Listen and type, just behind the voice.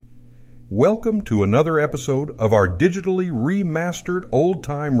Welcome to another episode of our digitally remastered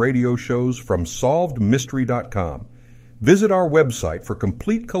old-time radio shows from SolvedMystery.com. Visit our website for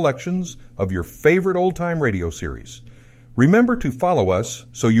complete collections of your favorite old-time radio series. Remember to follow us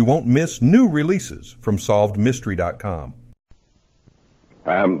so you won't miss new releases from SolvedMystery.com.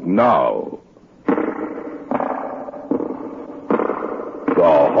 And now, the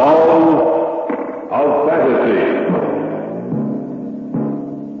Hall of Fantasy.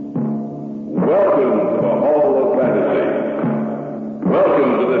 Welcome to the Hall of Fantasy.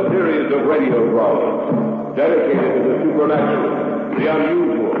 Welcome to the series of radio dramas dedicated to the supernatural, the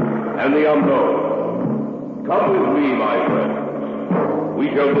unusual, and the unknown. Come with me, my friends. We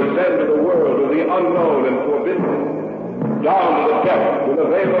shall descend to the world of the unknown and forbidden, down to the depths where the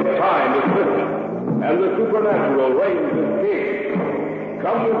veil of time is lifted, and the supernatural reigns as king.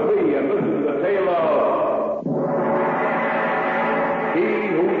 Come with me and listen to the tale of He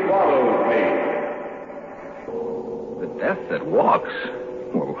Who Follows Me. The Death That Walks?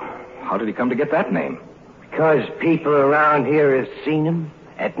 Well, how did he come to get that name? Because people around here have seen him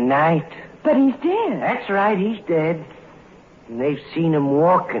at night. But he's dead. That's right, he's dead. And they've seen him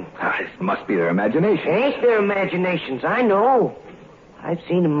walking. It must be their imagination. It ain't their imaginations, I know. I've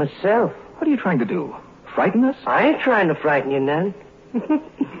seen him myself. What are you trying to do? Frighten us? I ain't trying to frighten you none. I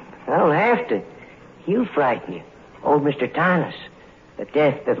don't have to. He'll frighten you. Old Mr. Thomas, the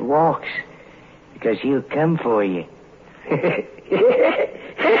Death That Walks. Because he'll come for you.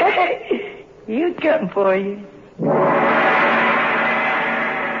 He'll come for you.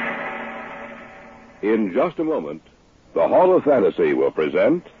 In just a moment, the Hall of Fantasy will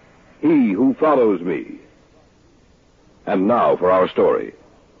present He Who Follows Me. And now for our story.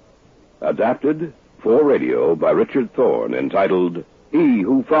 Adapted for radio by Richard Thorne, entitled He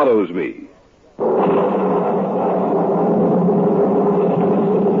Who Follows Me.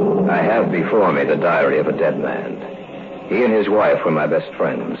 I have before me the diary of a dead man. He and his wife were my best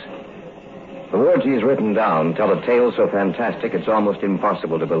friends. The words he's written down tell a tale so fantastic it's almost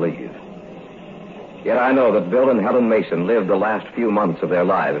impossible to believe. Yet I know that Bill and Helen Mason lived the last few months of their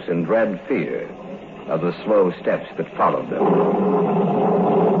lives in dread fear of the slow steps that followed them.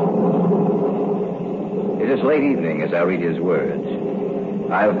 It is late evening as I read his words.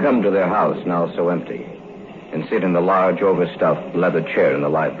 I have come to their house, now so empty, and sit in the large, overstuffed leather chair in the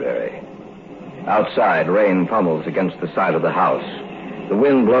library. Outside, rain pummels against the side of the house. The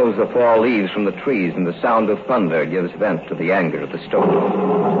wind blows the fall leaves from the trees, and the sound of thunder gives vent to the anger of the storm.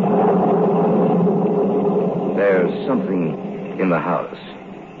 There's something in the house.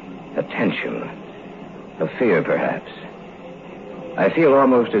 A tension. A fear, perhaps. I feel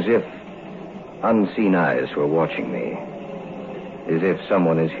almost as if unseen eyes were watching me. As if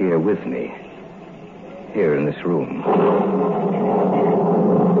someone is here with me. Here in this room.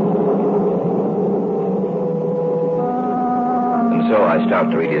 And so I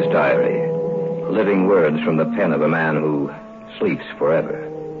start to read his diary. Living words from the pen of a man who sleeps forever.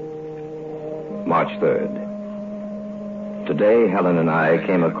 March 3rd. Today, Helen and I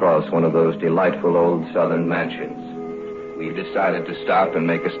came across one of those delightful old southern mansions. We decided to stop and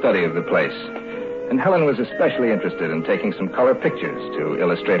make a study of the place. And Helen was especially interested in taking some color pictures to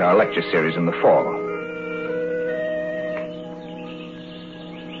illustrate our lecture series in the fall.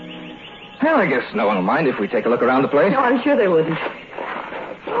 Well, I guess no one will mind if we take a look around the place. No, I'm sure they wouldn't.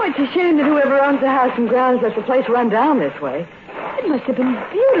 Oh, it's a shame that whoever owns the house and grounds lets the place run down this way. It must have been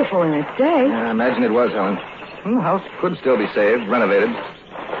beautiful in its day. I imagine it was, Helen. The house could still be saved, renovated.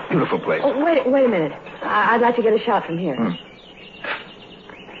 Beautiful place. Oh, wait a minute. I'd like to get a shot from here.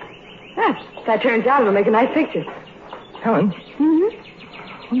 If that turns out, it'll make a nice picture. Helen? Mm-hmm.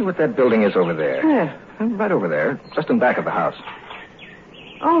 I wonder what that building is over there. Where? Right over there, just in back of the house.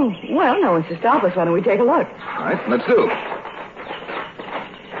 Oh, well, no one's to stop us. Why don't we take a look? All right, let's do.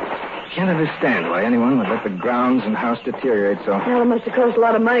 Can't understand why anyone would let the grounds and house deteriorate so. Well, it must have cost a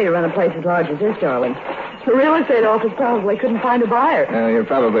lot of money to run a place as large as this, darling. The real estate office probably couldn't find a buyer. You're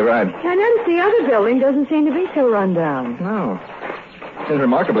probably right. I noticed the other building doesn't seem to be so run down. No. It's in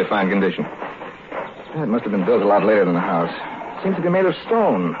remarkably fine condition. It must have been built a lot later than the house. Seems to be made of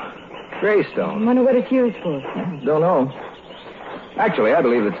stone. Gray I stone. wonder what it's used for. Don't know. Actually, I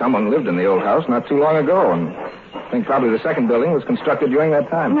believe that someone lived in the old house not too long ago, and I think probably the second building was constructed during that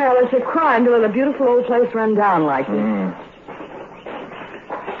time. Well, it's a crime to let a beautiful old place run down like this.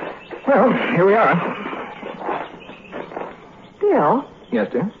 Well, here we are. Bill,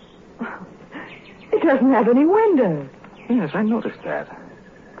 Yes, dear? it doesn't have any windows. Yes, I noticed that.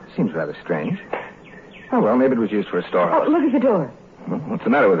 Seems rather strange. Oh, well, maybe it was used for a Oh, storehouse. look at the door. Well, what's the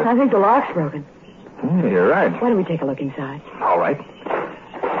matter with it? I think the lock's broken. Yeah, you're right. Why don't we take a look inside? All right.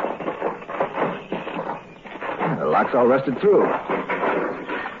 lock's all rusted through.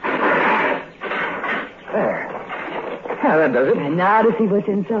 There. Yeah, that does it. And now to see what's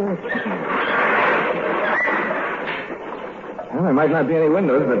inside. Well, there might not be any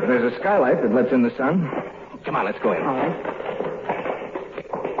windows, but there's a skylight that lets in the sun. Come on, let's go in. All right.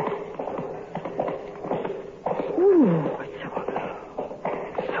 Ooh,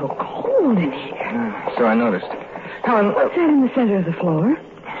 it's so cold in here. So I noticed. Helen... What's that in the center of the floor?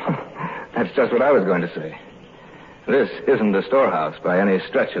 That's just what I was going to say. This isn't a storehouse by any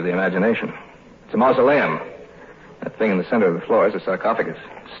stretch of the imagination. It's a mausoleum. That thing in the center of the floor is a sarcophagus.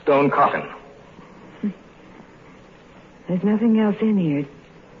 Stone coffin. There's nothing else in here.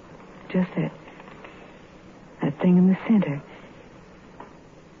 Just that thing in the center.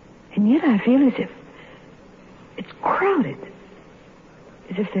 And yet I feel as if it's crowded.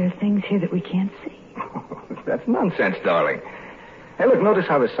 As if there are things here that we can't see. That's nonsense, darling. Hey, look, notice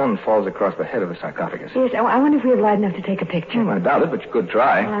how the sun falls across the head of the sarcophagus. Yes, I wonder if we have light enough to take a picture. I doubt it, but you could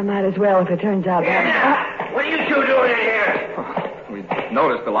try. Well, I might as well if it turns out... What are you two doing in here? We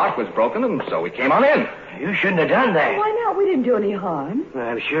noticed the lock was broken, and so we came on in. You shouldn't have done that. Why not? We didn't do any harm.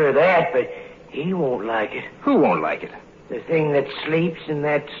 I'm sure of that, but he won't like it. Who won't like it? The thing that sleeps in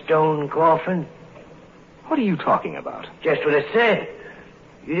that stone coffin. What are you talking about? Just what I said.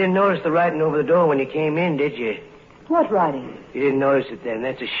 You didn't notice the writing over the door when you came in, did you? What writing? You didn't notice it then.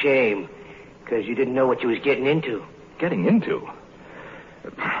 That's a shame. Because you didn't know what you was getting into. Getting into?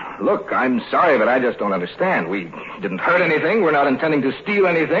 Look, I'm sorry, but I just don't understand. We didn't hurt anything. We're not intending to steal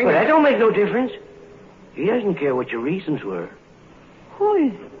anything. Well, that don't make no difference. He doesn't care what your reasons were. Who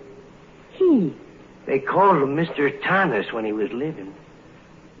is he? They called him Mr. Tanis when he was living.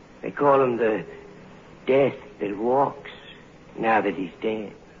 They call him the Death that Walks, now that he's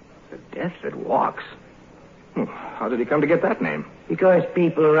dead. The Death that Walks? How did he come to get that name? Because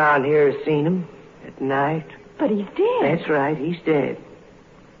people around here have seen him at night. But he's dead. That's right, he's dead.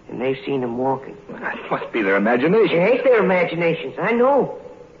 And they've seen him walking. That must be their imagination. It ain't their imaginations, I know.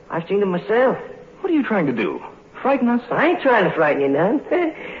 I've seen him myself. What are you trying to do? Frighten us? I ain't trying to frighten you none.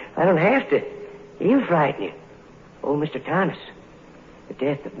 I don't have to. He'll frighten you. Old Mr. Tanis. The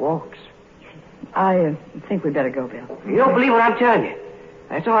Death that Walks. I think we'd better go, Bill. You don't believe what I'm telling you.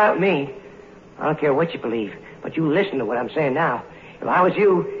 That's all right with me. I don't care what you believe, but you listen to what I'm saying now. If I was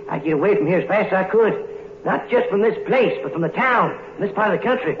you, I'd get away from here as fast as I could. Not just from this place, but from the town, from this part of the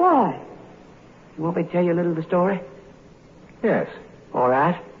country. Why? You want me to tell you a little of the story? Yes. All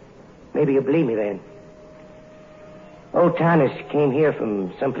right. Maybe you'll believe me then. Old Tanis came here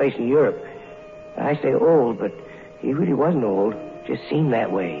from someplace in Europe. I say old, but he really wasn't old. Just seemed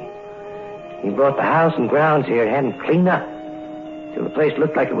that way. He brought the house and grounds here and had them cleaned up till the place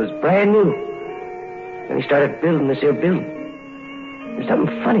looked like it was brand new. Then he started building this here building. There's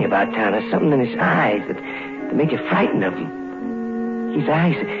something funny about Tanis, something in his eyes that make you frightened of him. His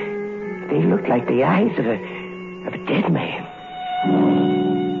eyes, they look like the eyes of a dead man.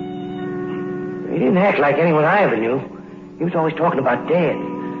 He didn't act like anyone I ever knew. He was always talking about death.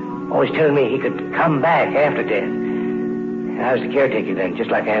 Always telling me he could come back after death. I was the caretaker then, just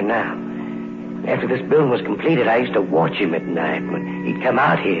like I am now. After this building was completed, I used to watch him at night when he'd come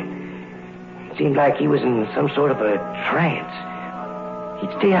out here. It seemed like he was in some sort of a trance.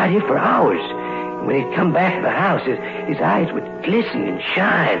 He'd stay out here for hours. And when he'd come back to the house, his eyes would glisten and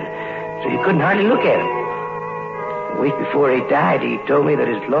shine, so you couldn't hardly look at him. A week before he died, he told me that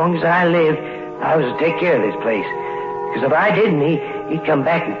as long as I lived, I was to take care of this place. Because if I didn't, he'd come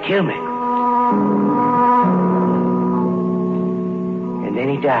back and kill me. And then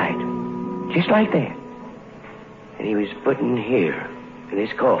he died. Just like that. And he was put in here, in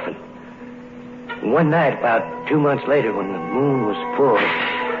his coffin. And one night, about 2 months later, when the moon was full,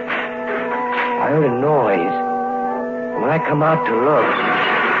 I heard a noise. And when I come out to look,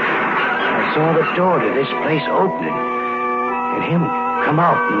 I saw the door to this place opening, and him come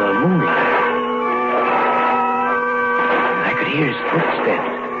out in the moonlight. And I could hear his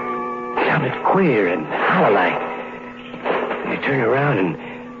footsteps. It sounded queer and hollow-like. And I turned around, and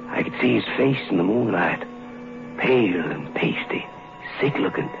I could see his face in the moonlight. Pale and pasty,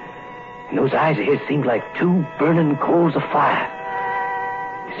 sick-looking. And those eyes of his seemed like two burning coals of fire.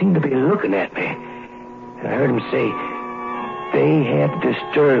 He seemed to be looking at me. And I heard him say, "They have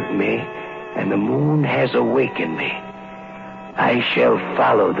disturbed me, and the moon has awakened me. I shall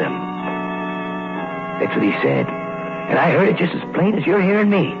follow them." That's what he said. And I heard it just as plain as you're hearing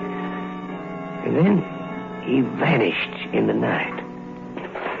me. And then he vanished in the night.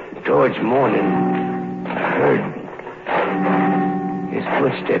 Towards morning, I heard his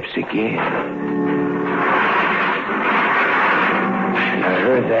footsteps again. And I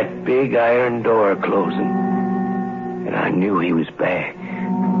heard that big iron door closing. And I knew he was back.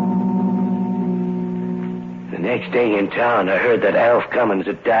 The next day in town, I heard that Alf Cummins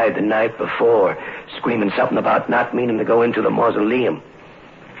had died the night before, screaming something about not meaning to go into the mausoleum.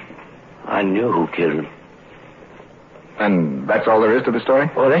 I knew who killed him. And that's all there is to the story?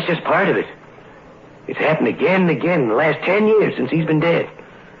 Oh, that's just part of it. It's happened again and again in the last 10 years since he's been dead.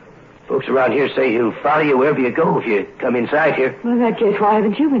 Folks around here say he'll follow you wherever you go if you come inside here. Well, in that case, why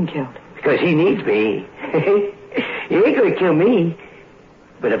haven't you been killed? Because he needs me. He ain't going to kill me.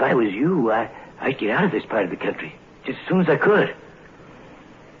 But if I was you, I'd get out of this part of the country just as soon as I could.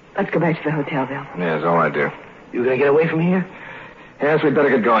 Let's go back to the hotel, Bill. Yes, all right, dear. You going to get away from here? Yes, we'd better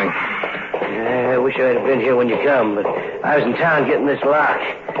get going. I wish I had been here when you come, but I was in town getting this lock.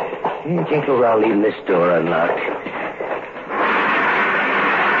 You can't go around leaving this door unlocked.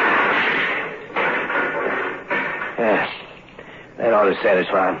 Yes, that ought to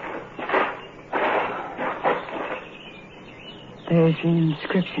satisfy him. There's the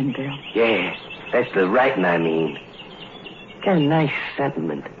inscription, Bill. Yes, that's the writing, I mean. Got a nice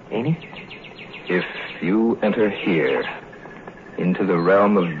sentiment, ain't it? If you enter here, into the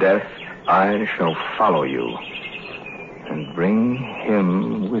realm of death, I shall follow you and bring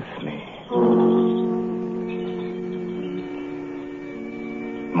him with me.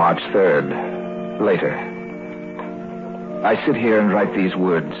 March 3rd, later. I sit here and write these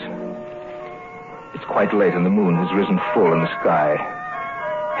words. It's quite late and the moon has risen full in the sky.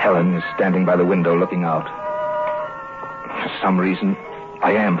 Helen is standing by the window looking out. For some reason,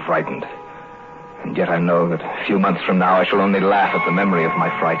 I am frightened. And yet I know that a few months from now I shall only laugh at the memory of my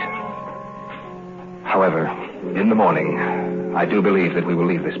fright. However, in the morning, I do believe that we will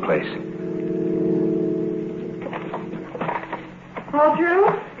leave this place. All through?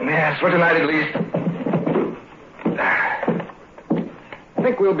 Yes, for tonight at least. I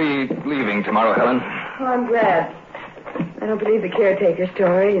think we'll be leaving tomorrow, Helen. Oh, I'm glad. I don't believe the caretaker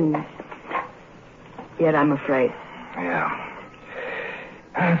story, and yet I'm afraid. Yeah.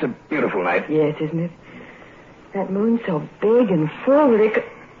 It's a beautiful night. Yes, isn't it? That moon's so big and full that it could...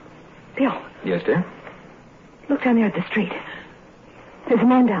 Bill. Yes, dear? Look down there at the street. There's a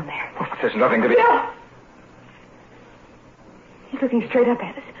man down there. Oh, there's nothing to be... Bill! He's looking straight up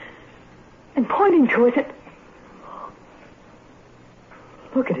at us. And pointing to us and...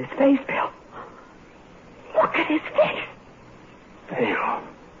 Look at his face, Bill. Look at his face. Pale.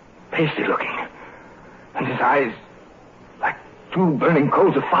 Pasty looking. And his eyes like two burning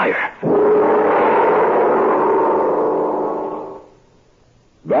coals of fire.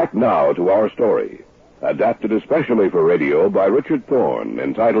 Back now to our story, adapted especially for radio by Richard Thorne,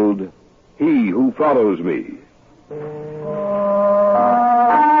 entitled He Who Follows Me.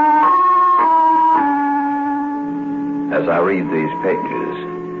 As I read these pages,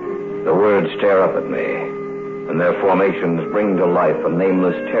 the words stare up at me, and their formations bring to life a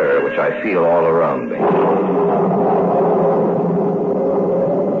nameless terror which I feel all around me.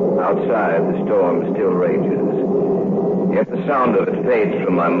 Outside, the storm still rages, yet the sound of it fades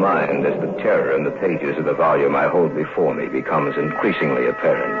from my mind as the terror in the pages of the volume I hold before me becomes increasingly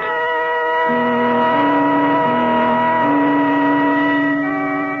apparent.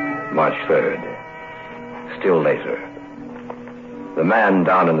 March 3rd. Still later. The man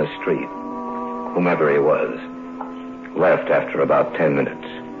down in the street, whomever he was, left after about 10 minutes.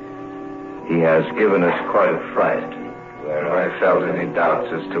 He has given us quite a fright. Where I felt any doubts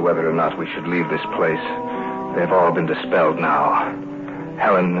as to whether or not we should leave this place, they've all been dispelled now.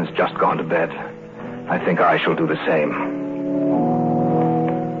 Helen has just gone to bed. I think I shall do the same.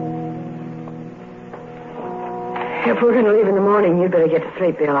 If we're going to leave in the morning, you'd better get to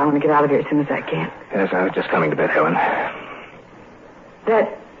sleep, Bill. I want to get out of here as soon as I can. Yes, I was just coming to bed, Helen.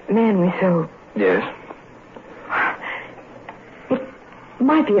 That man we saw... Yes? It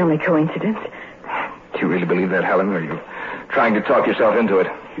might be only coincidence. Do you really believe that, Helen, or are you trying to talk yourself into it?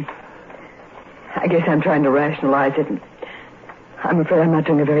 I guess I'm trying to rationalize it, and I'm afraid I'm not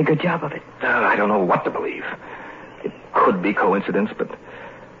doing a very good job of it. I don't know what to believe. It could be coincidence, but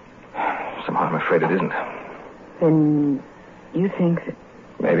somehow I'm afraid it isn't. Then you think that...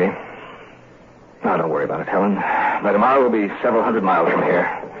 Maybe. No, don't worry about it, Helen. By tomorrow we'll be several hundred miles from here.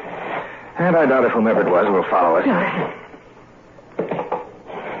 And I doubt if whomever it was will follow us.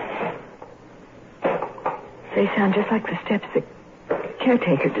 They sound just like the steps the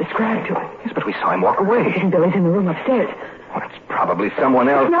caretaker described to us. Yes, but we saw him walk away. And Billy's in the room upstairs. Well, it's probably someone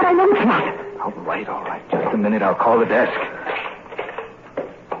else. It's not, I know it's not. All right. Just a minute. I'll call the desk.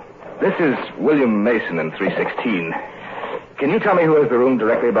 This is William Mason in 316. Can you tell me who has the room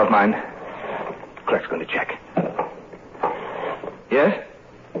directly above mine? Clerk's going to check. Yes?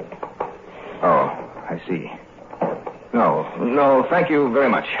 Oh, I see. No, thank you very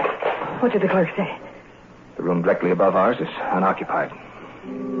much. What did the clerk say? The room directly above ours is unoccupied.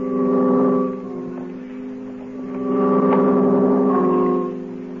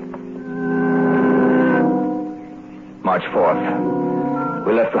 March 4th.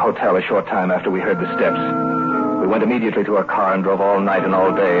 We left the hotel a short time after we heard the steps. We went immediately to our car and drove all night and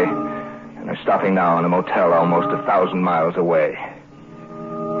all day, and are stopping now in a motel almost 1,000 miles away.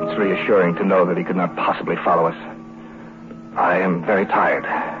 It's reassuring to know that he could not possibly follow us. I am very tired.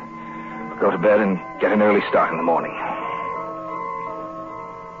 I'll go to bed and get an early start in the morning.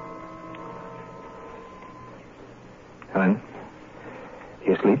 Helen,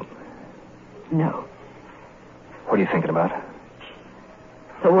 you asleep? No. What are you thinking about?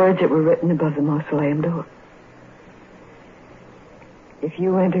 The words that were written above the mausoleum door. If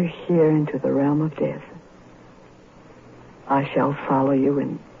you enter here into the realm of death, I shall follow you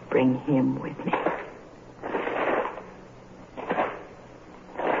and bring him with me.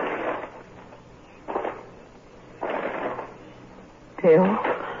 Bill?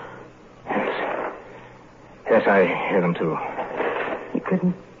 Yes, I hear them too. He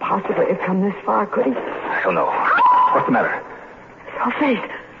couldn't possibly have come this far, could he? I don't know. What's the matter? Your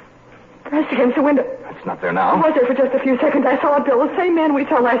face. Pressed against the window. It's not there I now. was there for just a few seconds. I saw it, Bill. The same man we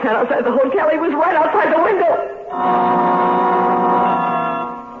saw last night outside the hotel. He was right outside the window.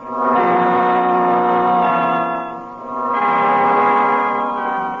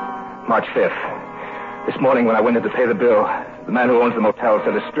 March 5th. This morning when I went in to pay the bill, the man who owns the motel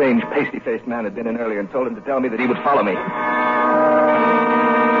said a strange, pasty-faced man had been in earlier and told him to tell me that he would follow me.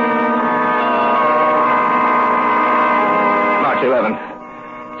 March 11th.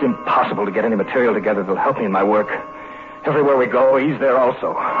 It's impossible to get any material together that'll help me in my work. Everywhere we go, he's there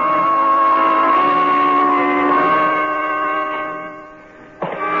also.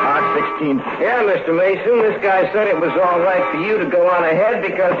 March 16th. Yeah, Mr. Mason, this guy said it was all right for you to go on ahead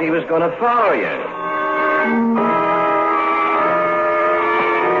because he was going to follow you.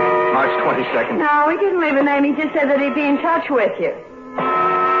 March 22nd. No, he didn't leave a name. He just said that he'd be in touch with you.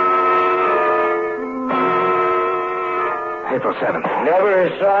 April 7th. Never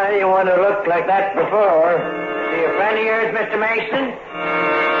saw anyone who looked like that before. See a friend of yours, Mr. Mason?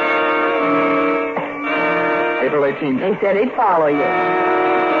 April 18th. He said he'd follow you.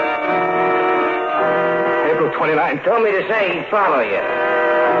 April 29th. Told me to say he'd follow you.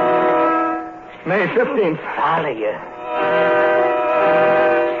 May 15th. Follow you?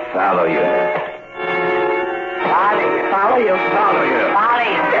 Follow you. Follow you. Follow you. Follow you. I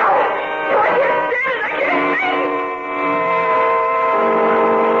can't stand it. I can't stand it.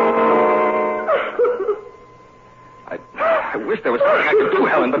 I wish there was something I could do,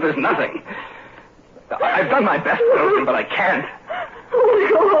 Helen, but there's nothing. I've done my best, Wilson, but I can't. When we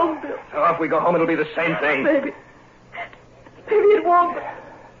go home, Bill. So if we go home, it'll be the same thing. Maybe it won't.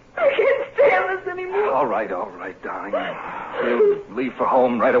 But I can't stand this anymore. All right, darling. We'll leave for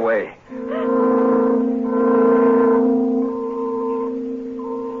home right away.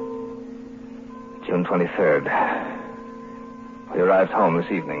 June 23rd. We arrived home this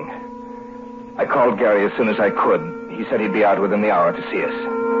evening. I called Gary as soon as I could. He said he'd be out within the hour to see us.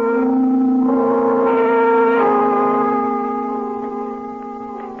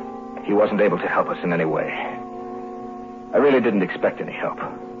 He wasn't able to help us in any way. I really didn't expect any help.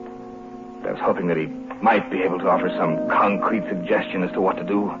 I was hoping that he might be able to offer some concrete suggestion as to what to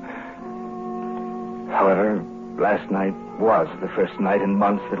do. However, last night was the first night in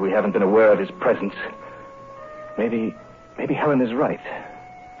months that we haven't been aware of his presence. Maybe Helen is right.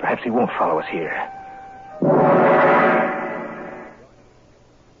 Perhaps he won't follow us here.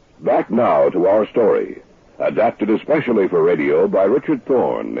 Back now to our story, adapted especially for radio by Richard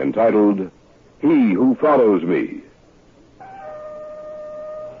Thorne, entitled He Who Follows Me.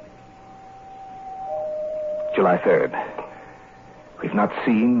 July 3rd. We've not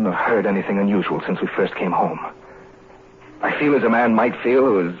seen or heard anything unusual since we first came home. I feel as a man might feel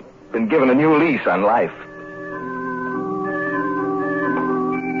who has been given a new lease on life.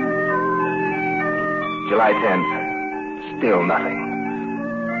 July 10th. Still nothing.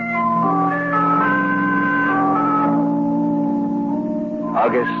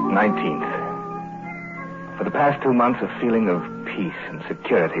 August 19th. For the past 2 months, a feeling of peace and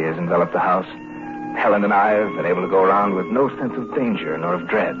security has enveloped the house. Helen and I have been able to go around with no sense of danger nor of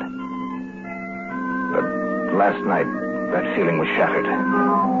dread. But last night, that feeling was shattered.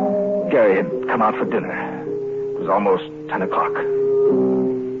 Gary had come out for dinner. It was almost 10 o'clock.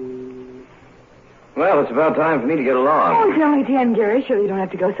 Well, it's about time for me to get along. Oh, it's only 10, Gary. Sure you don't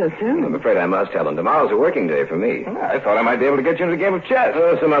have to go so soon. I'm afraid I must, Helen. Tomorrow's a working day for me. I thought I might be able to get you into a game of chess.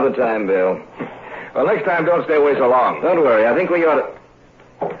 Oh, some other time, Bill. Well, next time, don't stay away so long. Don't worry. I think we ought to...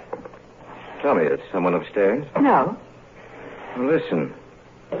 Tell me, is someone upstairs? No. Listen.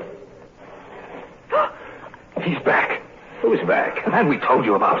 He's back. Who's back? The man we told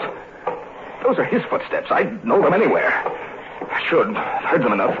you about. Those are his footsteps. I'd know them anywhere. I should. I've heard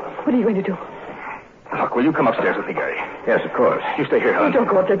them enough. What are you going to do? Look, will you come upstairs with me, Gary? Yes, of course. You stay here, Helen. Don't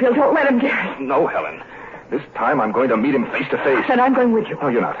go up there, Bill. Don't let him, Gary. No, Helen. This time I'm going to meet him face to face. And I'm going with you. No,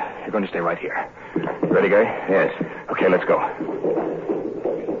 you're not. You're going to stay right here. Ready, Gary? Yes. Okay, let's go.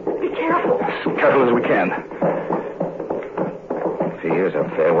 Be careful. As careful as we can. If he is up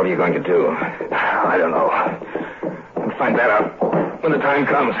there, what are you going to do? I don't know. We'll find that out when the time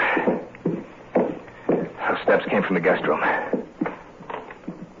comes. Those steps came from the guest room.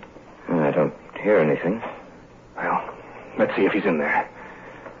 I don't hear anything. Well, let's see if he's in there.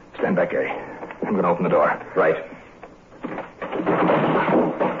 Stand back, Gary. I'm going to open the door. Right.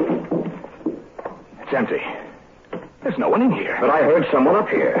 It's empty. There's no one in here. But I heard someone up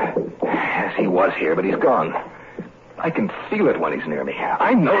here. Yes, he was here, but he's gone. I can feel it when he's near me.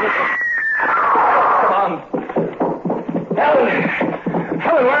 I know that... Come on. Helen!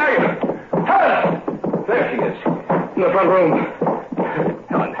 Helen, where are you? Helen! There she is. In the front room.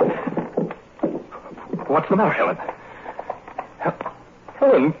 Helen. What's the matter, Helen?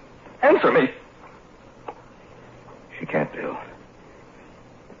 Helen, answer me. She can't, Bill.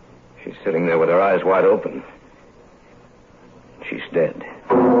 She's sitting there with her eyes wide open. She's dead.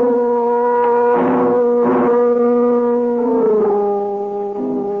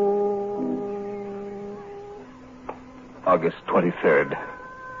 August 23rd.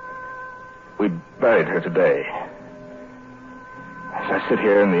 We buried her today. As I sit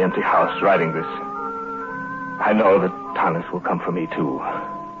here in the empty house writing this, I know that Thomas will come for me, too.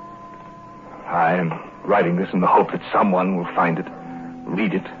 I am writing this in the hope that someone will find it,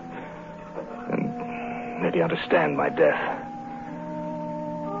 read it, and maybe understand my death.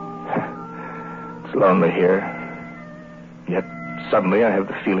 It's lonely here, yet suddenly I have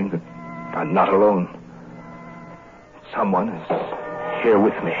the feeling that I'm not alone. Someone is here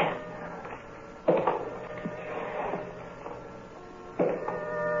with me.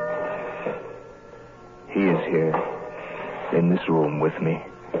 He is here, in this room with me.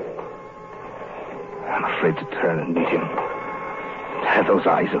 I'm afraid to turn and meet him. To have those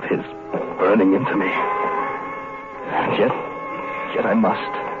eyes of his burning into me. And yet I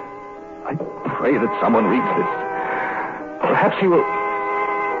must. I pray that someone reads this. Perhaps he will...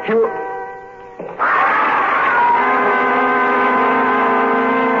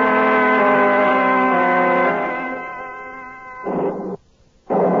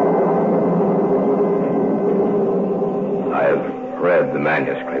 Read the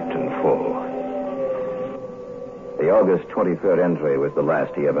manuscript in full. The August 23rd entry was the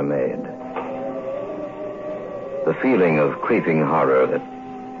last he ever made. The feeling of creeping horror that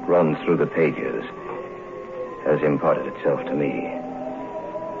runs through the pages has imparted itself to me.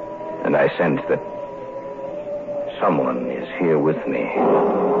 And I sense that someone is here with me.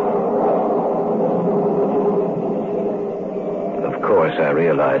 Of course, I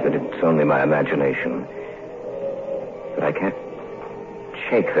realize that it's only my imagination. But I can't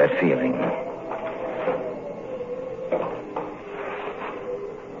shake that feeling.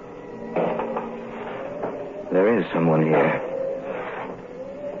 There is someone here.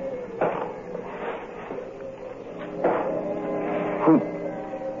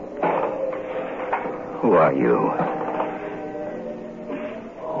 Who are you?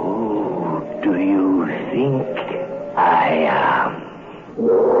 Who do you think I am?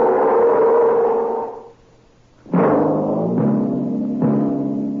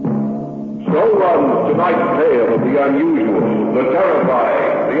 So runs tonight's tale of the unusual, the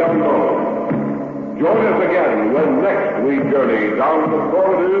terrifying, the unknown. Join us again when next we journey down the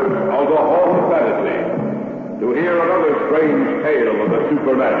corridors of the Hall of Fantasy to hear another strange tale of the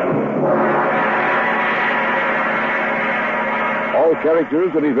supernatural. All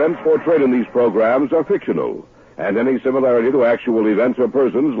characters and events portrayed in these programs are fictional, and any similarity to actual events or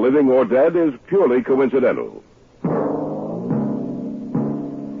persons, living or dead, is purely coincidental.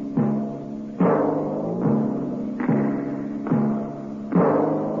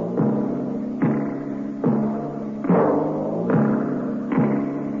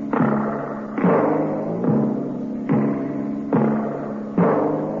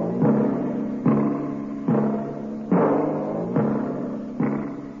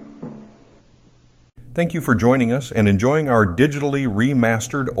 Thank you for joining us and enjoying our digitally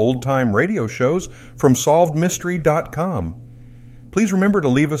remastered old-time radio shows from SolvedMystery.com. Please remember to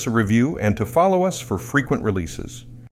leave us a review and to follow us for frequent releases.